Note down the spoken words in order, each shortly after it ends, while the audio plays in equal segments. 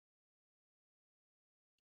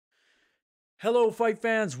Hello, fight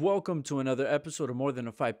fans. Welcome to another episode of More Than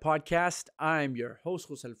a Fight Podcast. I'm your host,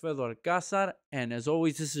 Jose Alfredo Alcázar, and as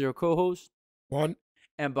always, this is your co-host. Juan.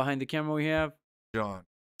 And behind the camera, we have John.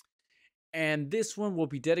 And this one will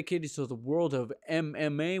be dedicated to the world of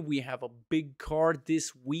MMA. We have a big card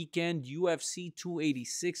this weekend, UFC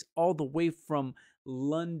 286, all the way from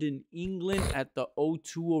London, England at the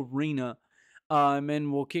O2 Arena.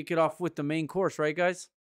 And we'll kick it off with the main course, right, guys?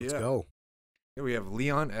 Let's go. Yeah, we have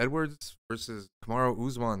Leon Edwards versus Kamaru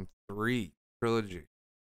Usman 3 trilogy.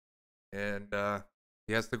 And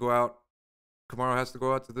he has to go out. Kamaru has to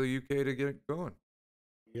go out to the UK to get it going.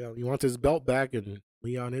 Yeah, he wants his belt back, and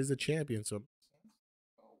Leon is the champion. So,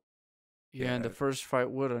 Yeah, and the first fight,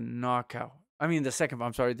 what a knockout. I mean, the second fight,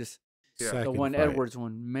 I'm sorry, the second one fight. Edwards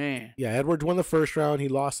won, man. Yeah, Edwards won the first round. He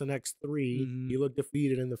lost the next three. Mhm. He looked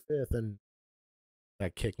defeated in the fifth, and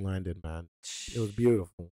that kick landed, man. It was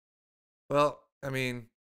beautiful. Well, I mean,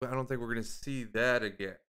 I don't think we're going to see that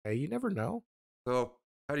again. Hey, you never know. So,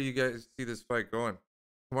 how do you guys see this fight going?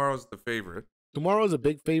 Kamaru's the favorite. Tomorrow's a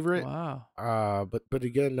big favorite. Wow. But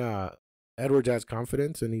again, Edwards has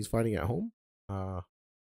confidence, and he's fighting at home. But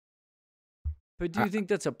do you think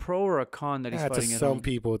that's a pro or a con that he's To fighting at some home?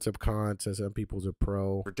 people, it's a con. To some people, it's a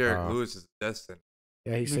pro. For Derek Lewis is destined.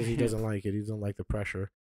 Yeah, he says he doesn't like it. He doesn't like the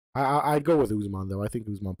pressure. I'd go with Usman, though. I think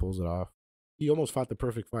Usman pulls it off. He almost fought the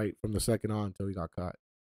perfect fight from the second on until he got caught.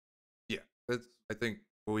 Yeah, I think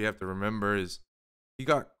what we have to remember is he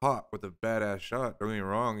got caught with a badass shot. Don't get me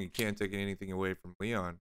wrong, he can't take anything away from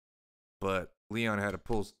Leon. But Leon had to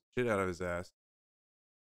pull shit out of his ass,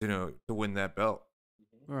 to win that belt.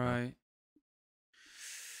 Right.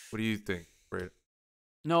 What do you think, Brad?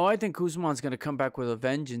 No, I think Usman's going to come back with a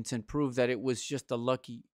vengeance and prove that it was just a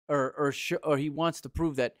lucky, or he wants to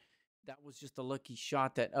prove that was just a lucky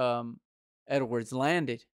shot that Edwards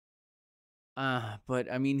landed.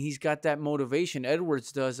 But I mean, he's got that motivation.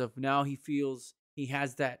 Edwards does of now he feels he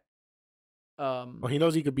has that. Well, he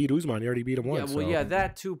knows he could beat Usman. He already beat him Yeah, once. well, so. yeah,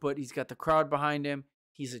 that too. But he's got the crowd behind him.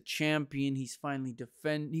 He's a champion. He's finally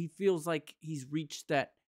He feels like he's reached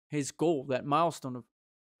his goal, that milestone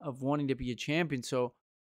of wanting to be a champion. So,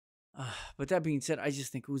 but that being said, I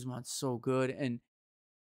just think Usman's so good, and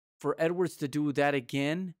for Edwards to do that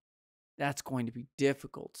again, that's going to be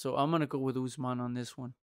difficult. So I'm gonna go with Usman on this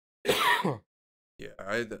one. Yeah,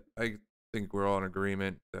 I think we're all in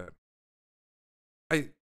agreement that I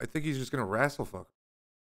think he's just gonna wrestle fuck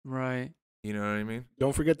him. Right. You know what I mean?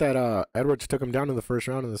 Don't forget that Edwards took him down in the first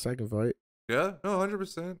round in the second fight. Yeah, no,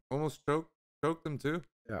 100%. Almost choked him too.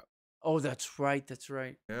 Yeah. Oh, that's right. That's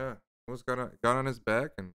right. Yeah, almost got on his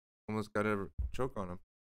back and almost got a choke on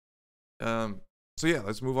him. So yeah,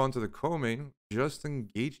 let's move on to the co-main: Justin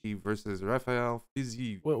Gaethje versus Rafael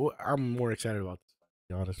Fiziev. Well, I'm more excited about this,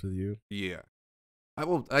 to be honest with you. Yeah,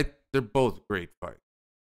 they're both great fights,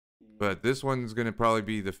 but this one's gonna probably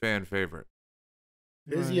be the fan favorite.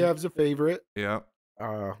 Fiziev's a favorite. Yeah.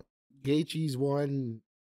 Gaethje's won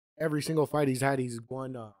every single fight he's had. He's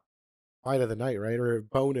won fight of the night, right? Or a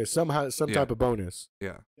bonus, some type of bonus.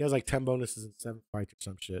 Yeah. He has like 10 bonuses in 7 fights or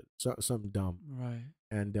some shit. Something dumb. Right.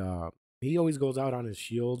 And he always goes out on his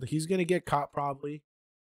shield. He's going to get caught probably.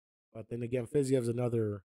 But then again, Fiziev's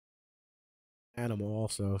another animal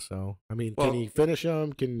also. So, I mean, can he finish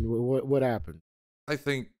him? What happened? I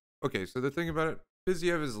think, okay, so the thing about it,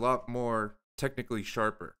 Fiziev is a lot more technically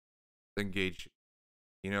sharper than Gaethje.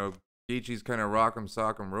 Gaethje's kind of rock'em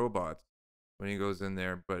sock'em robots when he goes in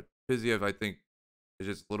there, but Fiziev, I think, is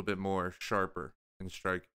just a little bit more sharper in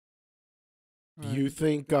striking. Do you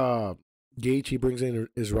think Gaethje brings in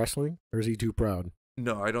his wrestling, or is he too proud?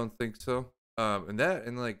 No, I don't think so.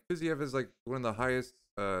 And like Fiziev is like one of the highest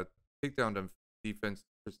takedown defense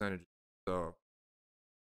percentages. So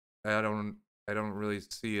I don't really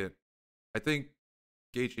see it. I think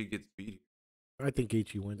Gaethje gets beat. I think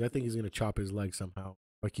Gaethje wins. I think he's gonna chop his leg somehow,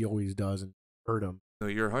 like he always does, and hurt him. No,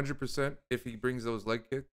 you're 100%. If he brings those leg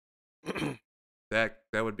kicks, that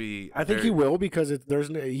would be. I think he will because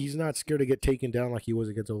he's not scared to get taken down like he was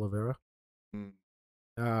against Oliveira.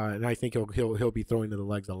 And I think he'll be throwing to the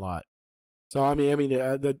legs a lot. So I mean,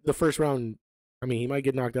 the first round, I mean, he might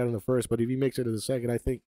get knocked out in the first, but if he makes it to the second, I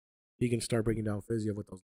think he can start bringing down Fiziev with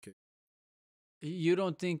those kicks. You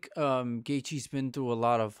don't think Gaethje's been through a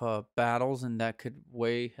lot of battles and that could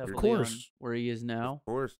weigh heavily on where he is now?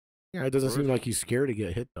 Of course. Yeah, it doesn't seem like he's scared to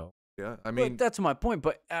get hit though. Yeah, I mean, but that's my point.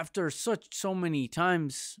 But after so many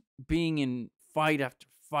times being in fight after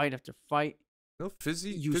fight after fight, no,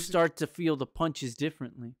 you start to feel the punches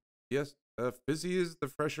differently. Yes, Fizzy is the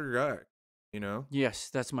fresher guy. Yes,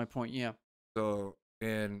 that's my point. Yeah. So,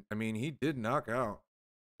 and I mean, he did knock out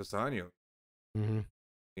Cassano. Mm-hmm.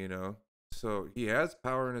 So he has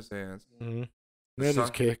power in his hands. Mm-hmm. And his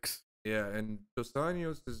kicks. Yeah, and Dos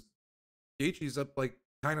Anjos is Gaethje's up like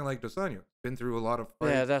kind of like Dos Anjos. Been through a lot of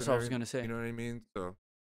fights. Yeah, that's and what I was everything, gonna say. You know what I mean? So,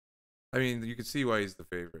 I mean, you can see why he's the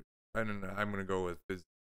favorite. I don't know. I'm gonna go with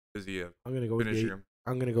Fiziev. I'm gonna go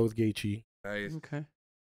with Gaethje. Nice. Okay.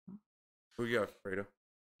 Who you got, Fredo?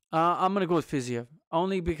 I'm gonna go with Fiziev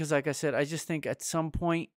only because, like I said, I just think at some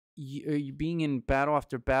point, you being in battle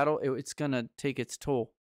after battle, it's gonna take its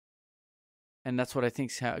toll, and that's what I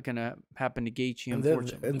think's gonna happen to Gaethje.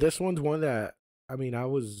 Unfortunately, and this one's one that I mean, I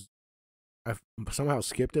somehow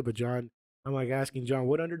skipped it, but John, I'm like asking John,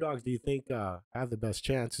 what underdogs do you think have the best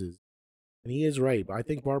chances? And he is right, but I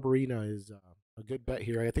think Barberena is a good bet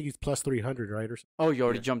here. I think he's plus 300, right? Or something. Oh, you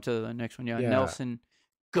already jumped to the next one, yeah. Nelson,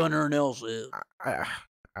 Gunnar Nelson.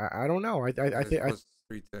 I don't know. I think plus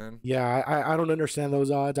 310. Yeah, I don't understand those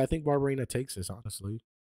odds. I think Barberena takes this, honestly.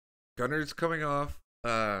 Gunnar's coming off.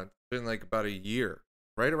 Been like about a year,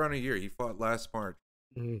 right around a year. He fought last March.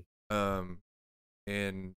 Mm-hmm.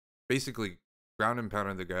 And basically ground and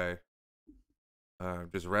pounded the guy.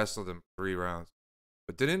 Just wrestled him 3 rounds,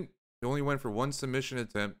 but didn't. He only went for 1 submission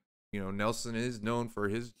attempt. You know, Nelson is known for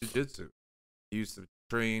his jiu-jitsu. He used to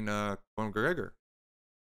train Conor McGregor.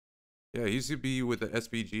 Yeah, he used to be with the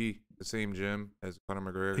SBG, the same gym as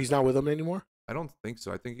Conor McGregor. He's not with them anymore? I don't think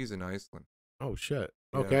so. I think he's in Iceland. Oh, shit.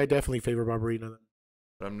 Yeah. Okay, I definitely favor Barberena then.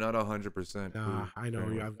 But I'm not 100%. Nah, I know.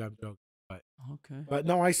 I'm joking. Okay. But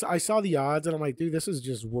no, I saw the odds, and I'm like, dude, this is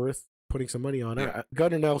just worth putting some money on. Yeah.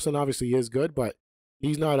 Gunnar Nelson obviously is good, but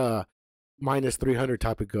he's not a minus 300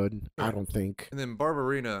 type of good, I don't think. And then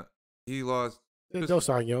Barberena, he lost. Dos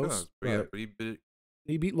Anjos. But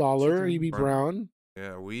he beat Lawler. He beat Brown.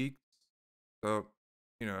 Yeah, weak. So,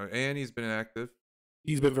 you know, and he's been active.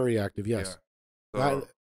 He's been very active, yes. Yeah. So,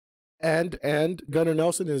 and Gunnar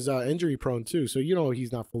Nelson is injury prone too, so you know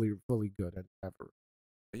he's not fully good ever.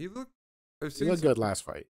 He looked good last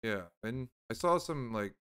fight. Yeah, and I saw some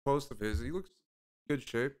like posts of his. He looks good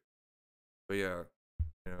shape. But yeah,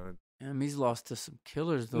 you know. He's lost to some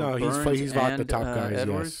killers though. No, he's lost the top guys.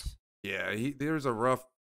 Edwards. Yes. Yeah, there was a rough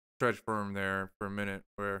stretch for him there for a minute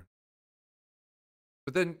where.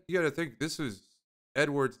 But then you got to think this was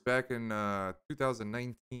Edwards back in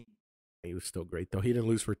 2019. He was still great though. He didn't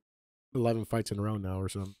lose for 11 fights in a row now or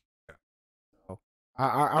something. Yeah. So,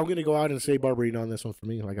 I'm gonna go out and say Barberena on this one for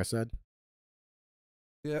me. Like I said.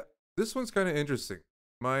 Yeah, this one's kind of interesting.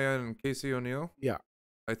 Maya and Casey O'Neill. Yeah.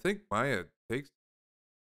 I think Maya takes.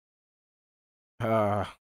 I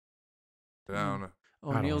Down.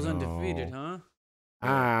 O'Neill's undefeated, huh?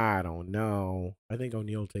 I don't know. I think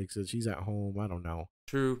O'Neill takes it. She's at home. I don't know.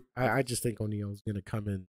 True. I just think O'Neill's gonna come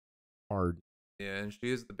in hard. Yeah, and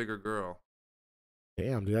she is the bigger girl.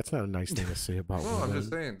 Damn, dude, that's not a nice thing to say about. No, I'm just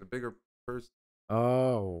saying the bigger person.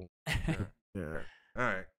 Oh. Yeah. All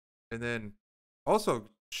right, and then also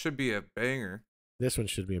should be a banger. This one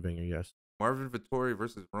should be a banger, yes. Marvin Vettori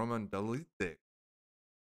versus Roman Dolidze.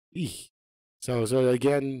 Eesh. So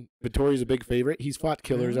again, Vittori's a big favorite. He's fought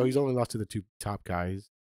killers. Oh, he's only lost to the 2 top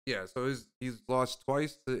guys. Yeah, so he's lost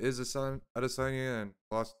twice to Adesanya and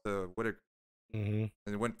lost to Whittaker. Mm-hmm.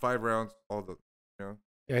 And it went 5 rounds. All the, you know.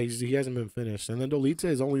 Yeah, he hasn't been finished. And then Dolidze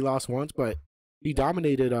has only lost once, but he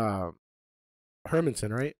dominated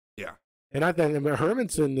Hermanson, right? Yeah. And I think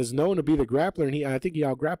Hermanson is known to be the grappler, and I think he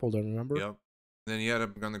out-grappled him, remember? Yep. And then he had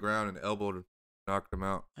him on the ground and elbowed, knocked him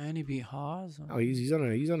out. And he beat Haas. Oh, he's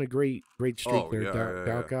on a great streak there. Yeah.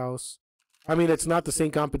 Dalkaus. I mean, it's not the same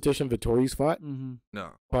competition Vittori's fought. Mm-hmm.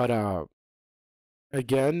 No. But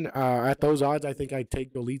again, at those odds, I think I'd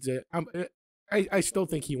take Dolidze. I still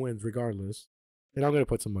think he wins regardless. And I'm going to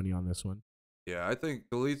put some money on this one. Yeah, I think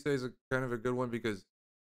Dolidze is kind of a good one because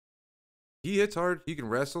he hits hard. He can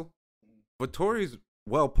wrestle. Vittori's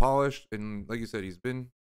well polished, and like you said,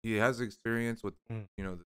 he has experience with you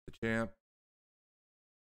know the champ.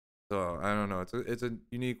 So I don't know. It's a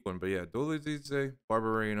unique one, but yeah, Dolidze,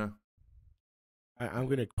 Barberena. I'm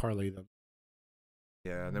going to parlay them.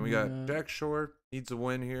 Yeah, and then we got Jack Shore needs a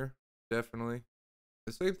win here, definitely.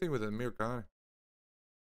 The same thing with Amir Khan.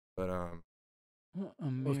 But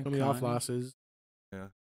both coming off losses. Yeah,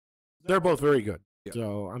 they're both very good. Yeah.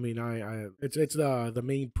 So I mean, it's the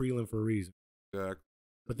main prelim for a reason. Exactly.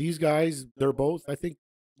 But these guys, they're both. I think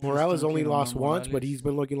Morales only lost once, but he's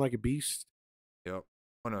been looking like a beast. Yep.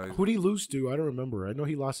 Oh, no, who did he lose to? I don't remember. I know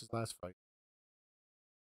he lost his last fight.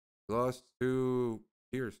 He lost to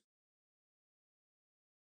Pierce.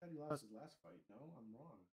 He lost his last fight. No, I'm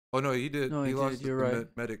wrong. Oh no, he did. No, he lost you're to right.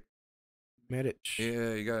 Medic. Medic.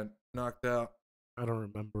 Yeah, he got knocked out. I don't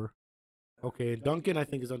remember. Okay, and Duncan, I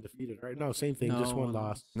think, is undefeated, right? No, same thing, just No, one no.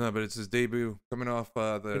 loss. No, but it's his debut coming off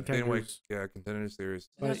the Dana White, Contenders. Contender Series.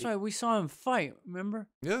 That's But- right. We saw him fight. Remember?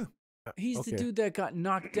 Yeah. He's the Okay. dude that got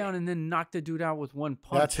knocked down and then knocked the dude out with one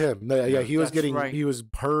punch. That's him. No, yeah, he was That's getting, right. he was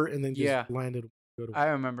hurt and then just Yeah. landed. Good. I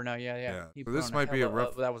remember now. Yeah. Yeah. He So put this on might be a hell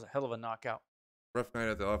rough- that was a hell of a knockout. Rough night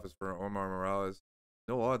at the office for Omar Morales.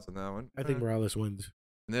 No odds on that one. I think Morales wins.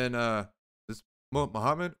 And then this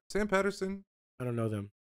Muhammad Sam Patterson. I don't know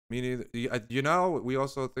them. Me neither. You know, we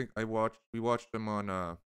also think we watched them on.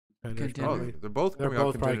 Contenders, Contender. probably. They're both They're coming out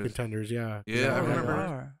both probably contenders. contenders. Yeah. Yeah, I Oh, they remember.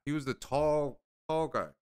 are. He was the tall guy.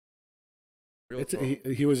 Real It's tall.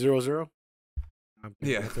 he was 0-0.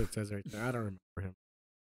 Yeah. That's what it says right there. I don't remember him.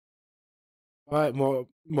 But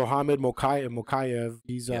Mohammed Mokayev,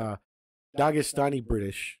 he's Yeah. Dagestani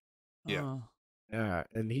British. Yeah. Oh. Yeah,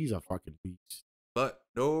 and he's a fucking beast. But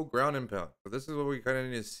no ground and pound. So this is what we kind of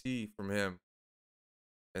need to see from him.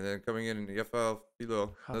 And then coming in Rafael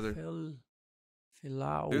Fiziev, another Rafael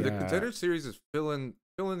Filau. dude. The Yeah. Contender Series is filling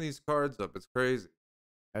these cards up. It's crazy.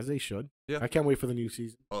 As they should. Yeah. I can't wait for the new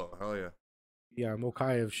season. Oh hell yeah! Yeah,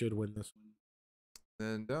 Mokayev should win this one.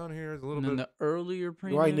 Then down here is a little And then bit. the earlier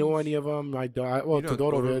Do I know prelims? any of them? Well, you know,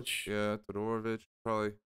 Todorovic. Yeah, Todorovic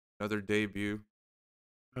probably another debut.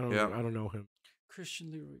 I Yeah. don't know him.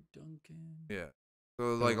 Christian Leroy Duncan. Yeah.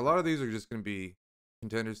 So like a lot of these are just gonna be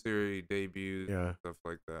Contender Series debuts, Yeah. stuff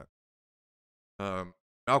like that.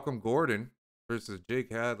 Malcolm Gordon versus Jake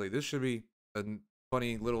Hadley. This should be a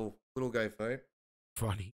funny little guy fight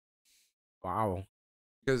Funny. Wow.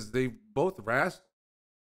 because they both wrestle,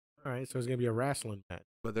 All right, so it's gonna be a wrestling match.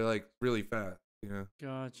 but they're like really fast. You know.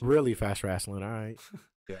 Gotcha. Really fast wrestling. All right.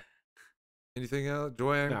 Anything else?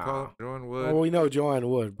 Joanne Nah. Joanne Well, Wood we know Joanne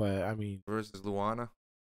Wood, but I mean, versus Luana.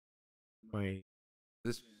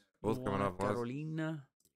 This both coming Luana off last. Carolina.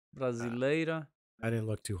 Brasileira. I didn't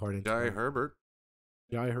look too hard into Jai it. Herbert.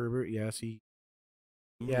 Jai Herbert, yes, he.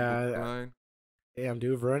 Ooh, Yeah, good line. Damn,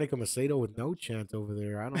 dude, Veronica Macedo with no chance over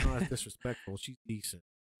there. I don't know. That's disrespectful. She's decent,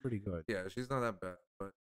 pretty good, Yeah, she's not that bad,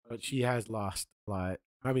 but but she has lost a lot.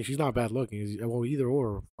 I mean, she's not bad looking. Well, either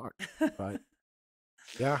or. Fuck. But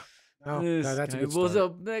yeah, no, This that's a guy. good Well,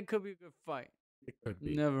 start. that could be a good fight. It could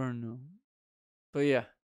be. Never know. But yeah,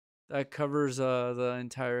 that covers the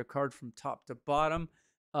entire card from top to bottom.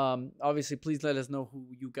 Obviously, please let us know who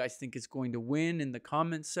you guys think is going to win in the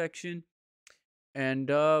comments section. And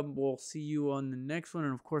we'll see you on the next one.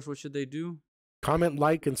 And of course, what should they do? Comment,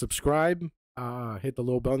 like, and subscribe. Hit the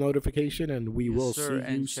little bell notification, and we Yes, will sir. see you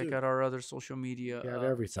And check soon. out our other social media. We have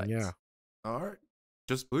everything. sites. Yeah. all right.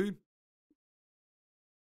 Just bleed.